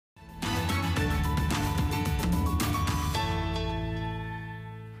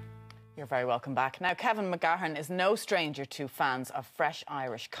You're very welcome back. Now, Kevin McGahern is no stranger to fans of fresh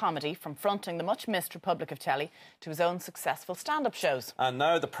Irish comedy, from fronting the much-missed Republic of Telly to his own successful stand-up shows. And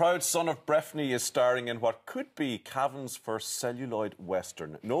now the proud son of Breffni is starring in what could be Cavan's first celluloid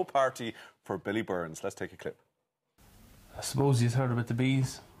western, No Party for Billy Burns. Let's take a clip. I suppose you've heard about the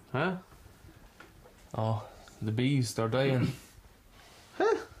bees, huh? Oh, the bees, they're dying.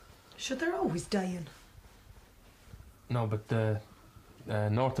 Huh? Sure, they're always dying. No, but the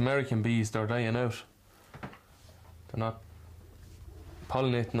North American bees, they're dying out. They're not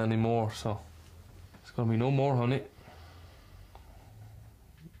pollinating anymore, so there's going to be no more honey.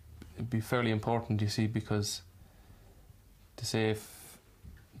 It'd be fairly important, you see, because to say if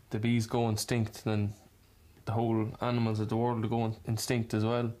the bees go extinct, then the whole animals of the world will go extinct as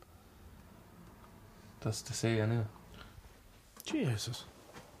well. That's to say, anyway. Jesus.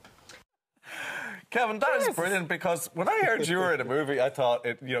 Kevin, that is brilliant, because when I heard you were in a movie, I thought,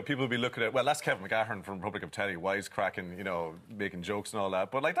 people would be looking at, well, that's Kevin McGahern from Republic of Telly, wisecracking, making jokes and all that.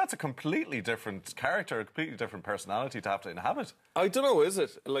 But, like, that's a completely different character, a completely different personality to have to inhabit. I don't know, is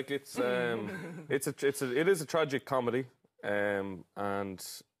it? Like, it is a tragic comedy, and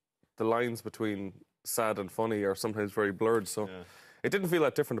the lines between sad and funny are sometimes very blurred, so... Yeah. It didn't feel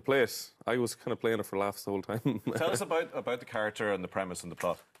that different to play it. I was kind of playing it for laughs the whole time. Tell us about the character and the premise and the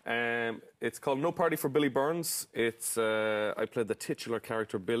plot. It's called No Party for Billy Burns. It's I played the titular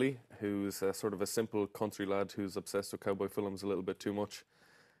character Billy, who's sort of a simple country lad who's obsessed with cowboy films a little bit too much.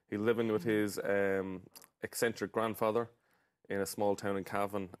 He's living with his eccentric grandfather in a small town in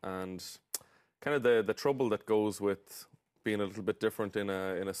Cavan, and kind of the trouble that goes with being a little bit different in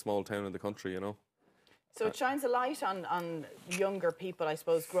a small town in the country, So it shines a light on younger people, I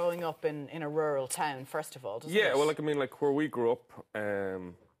suppose, growing up in a rural town, first of all, doesn't it? Yeah, well, where we grew up,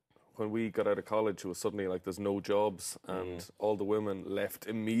 when we got out of college, it was suddenly like there's no jobs, and all the women left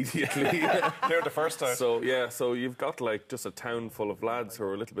immediately. They're the first time. So, yeah, so you've got like just a town full of lads who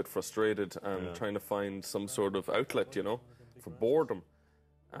are a little bit frustrated and trying to find some sort of outlet, for boredom.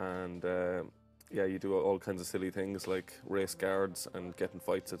 And, yeah, you do all kinds of silly things like race guards and getting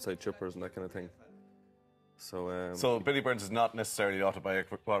fights outside chippers and that kind of thing. So Billy Burns is not necessarily an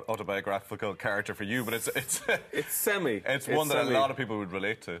autobiographical character for you, but it's semi. It's one that a lot of people would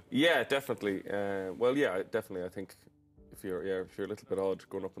relate to. Yeah, definitely. Well, yeah, definitely. I think if you're a little bit odd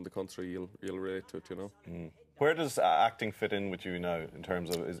growing up in the country, you'll relate to it. Where does acting fit in with you now? In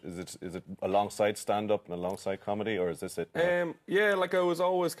terms of is it alongside stand-up and alongside comedy, or is this it? Yeah, like I was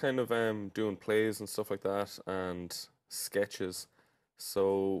always kind of doing plays and stuff like that and sketches,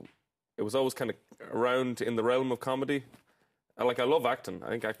 so. It was always kind of around in the realm of comedy. I love acting. I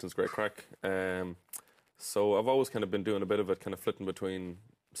think acting's great crack. So I've always kind of been doing a bit of it, kind of flitting between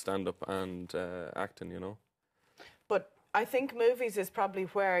stand-up and acting, But I think movies is probably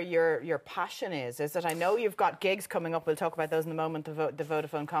where your passion is it? I know you've got gigs coming up. We'll talk about those in a moment, the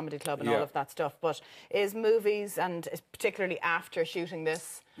Vodafone Comedy Club and all of that stuff. But is movies, and particularly after shooting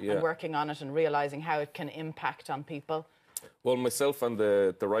this and working on it and realising how it can impact on people... Well, myself and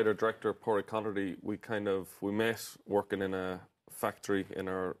the writer-director, Padraig Conaty, we met working in a factory in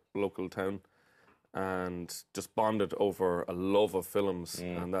our local town and just bonded over a love of films,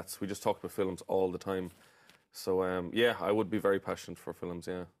 and we just talked about films all the time. So, yeah, I would be very passionate for films,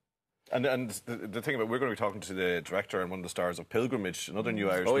 yeah. And the thing about, we're going to be talking to the director and one of the stars of Pilgrimage, another new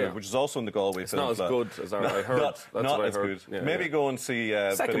Irish movie, which is also in the Galway Film Fleadh. It's not as good as I heard. That's what I heard. Yeah, maybe go and see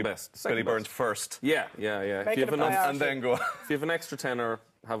Billy Burns first. Yeah. If you have an extra tenner,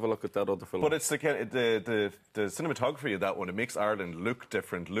 have a look at that other film. But it's the cinematography of that one. It makes Ireland look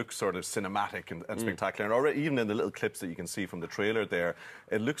different, look sort of cinematic and spectacular. And already, even in the little clips that you can see from the trailer there,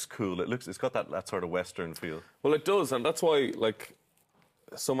 it looks cool. It's got that sort of Western feel. Well, it does, and that's why, like,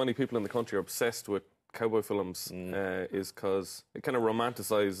 so many people in the country are obsessed with cowboy films, is because it kind of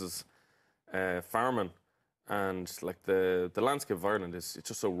romanticises farming, and like the landscape of Ireland it's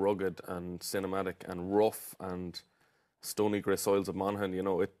just so rugged and cinematic and rough and stony grey soils of Monaghan,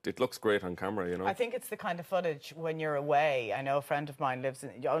 it looks great on camera, I think it's the kind of footage when you're away. I know a friend of mine lives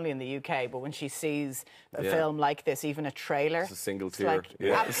only in the UK, but when she sees a film like this, even a trailer... It's a single tear.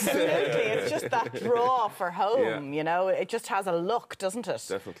 Absolutely. It's just that draw for home, It just has a look, doesn't it?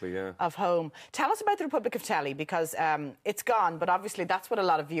 Definitely, yeah. Of home. Tell us about the Republic of Telly, because it's gone, but obviously that's what a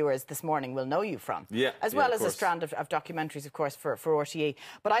lot of viewers this morning will know you from. Yeah, as well as a strand of documentaries, of course, for RTE.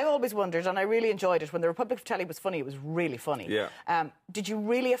 But I always wondered, and I really enjoyed it, when the Republic of Telly was funny, it was really really funny. Yeah. Did you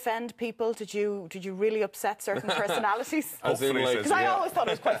really offend people? Did you really upset certain personalities? Because I always thought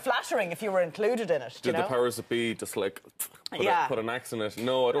it was quite flattering if you were included in it. Did the powers that be just like put an axe in it?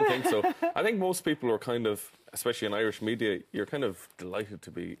 No, I don't think so. I think most people are kind of, especially in Irish media, you're kind of delighted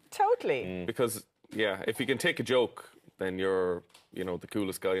to be. Totally. Because, if you can take a joke, then you're, the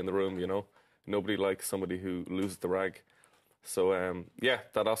coolest guy in the room, Nobody likes somebody who loses the rag. So,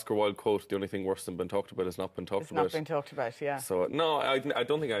 that Oscar Wilde quote, the only thing worse than been talked about has not been talked about. It's not been talked about, yeah. So, no, I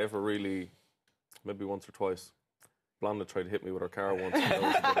don't think I ever really, maybe once or twice. Blonda tried to hit me with her car once.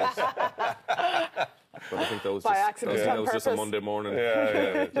 But I think that was, just a Monday morning.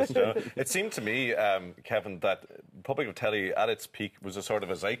 It seemed to me, Kevin, that Republic of Telly at its peak was a sort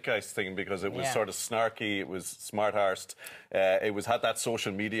of a zeitgeist thing because it was sort of snarky, it was smart-arsed, it had that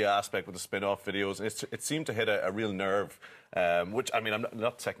social media aspect with the spin-off videos. It seemed to hit a real nerve, which, I mean, I'm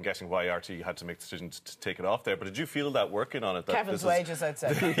not second-guessing why RT had to make the decision to take it off there, but did you feel that working on it? That Kevin's wages, I'd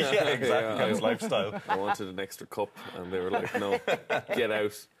say. Yeah, exactly, Kevin's lifestyle. I wanted an extra cup, and they were like, no, get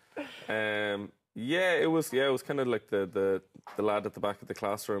out. It was kind of like the lad at the back of the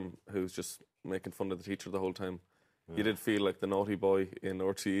classroom who's just making fun of the teacher the whole time. You did feel like the naughty boy in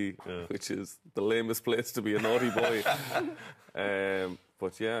RTE, which is the lamest place to be a naughty boy.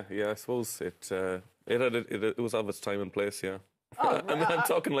 But I suppose it was of its time and place, I mean, I'm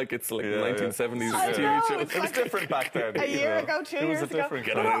talking like it's like 1970s TV show. It was different back then. A year ago, 2 years ago.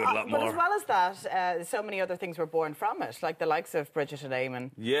 Get away with a lot more. But as well as that, so many other things were born from it, like the likes of Bridget and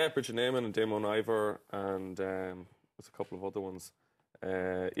Eamon. Yeah, Bridget and Eamon and Damon Ivor and there's a couple of other ones.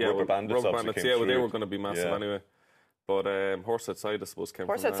 Rubber Bandits, they were going to be massive anyway. But Horsehead Side, I suppose, came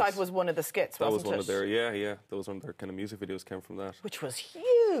from that. Horsehead Side was one of the skits, wasn't it? That was one of their, that was one of their kind of music videos came from that. Which was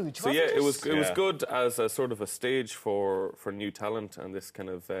huge, so it was good as a sort of a stage for new talent and this kind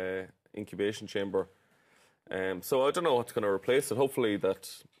of incubation chamber. So I don't know what's going to replace it. Hopefully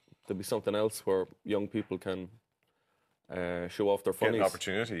that there'll be something else where young people can show off their funnies. Get an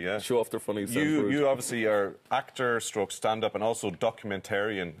opportunity, Show off their funnies. You obviously are actor, stroke stand-up, and also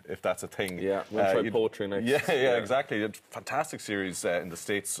documentarian, if that's a thing. Yeah, we'll try poetry next. Yeah, exactly. You had a fantastic series in the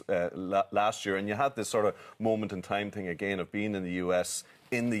States last year, and you had this sort of moment in time thing again of being in the US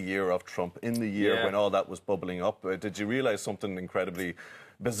in the year of Trump, in the year when all that was bubbling up. Did you realise something incredibly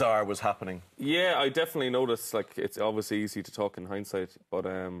bizarre was happening? Yeah, I definitely noticed, like, it's obviously easy to talk in hindsight, but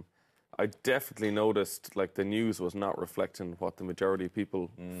I definitely noticed like the news was not reflecting what the majority of people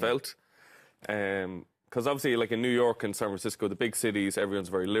felt. Because obviously like in New York and San Francisco, the big cities, everyone's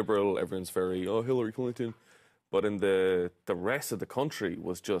very liberal, everyone's very, Hillary Clinton. But in the rest of the country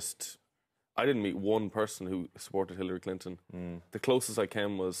was just, I didn't meet one person who supported Hillary Clinton. The closest I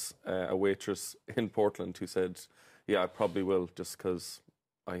came was a waitress in Portland who said, I probably will just because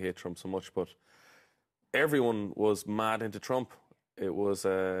I hate Trump so much. But everyone was mad into Trump. It was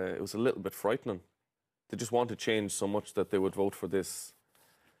a little bit frightening. They just want to change so much that they would vote for this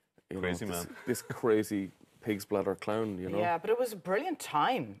this crazy pig's bladder clown. Yeah, but it was a brilliant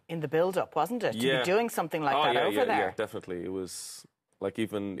time in the build-up, wasn't it? To be doing something like that over there. Yeah, definitely. It was like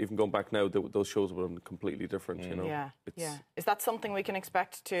even going back now, those shows would have been completely different. Yeah. Is that something we can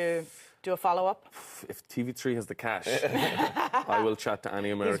expect to do a follow-up? If TV3 has the cash, I will chat to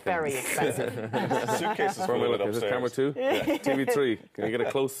any American. It's very expensive. Suitcases for full of Is it camera 2? Yeah. TV3, can you get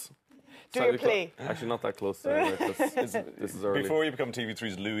a close? Do your plea. Actually, not that close. This is early. Before you become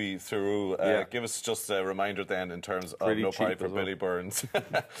TV3's Louis Theroux, give us just a reminder then in terms of No Party for Billy Burns.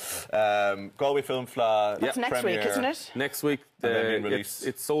 Galway Film Fleadh. That's next week, isn't it? Next week.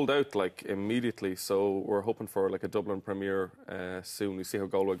 It's sold out like immediately, so we're hoping for like a Dublin premiere soon. We see how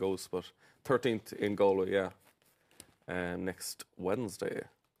Galway goes, but 13th in Galway, next Wednesday.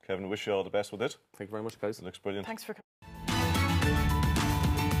 Kevin, wish you all the best with it. Thank you very much, guys. It looks brilliant. Thanks for coming.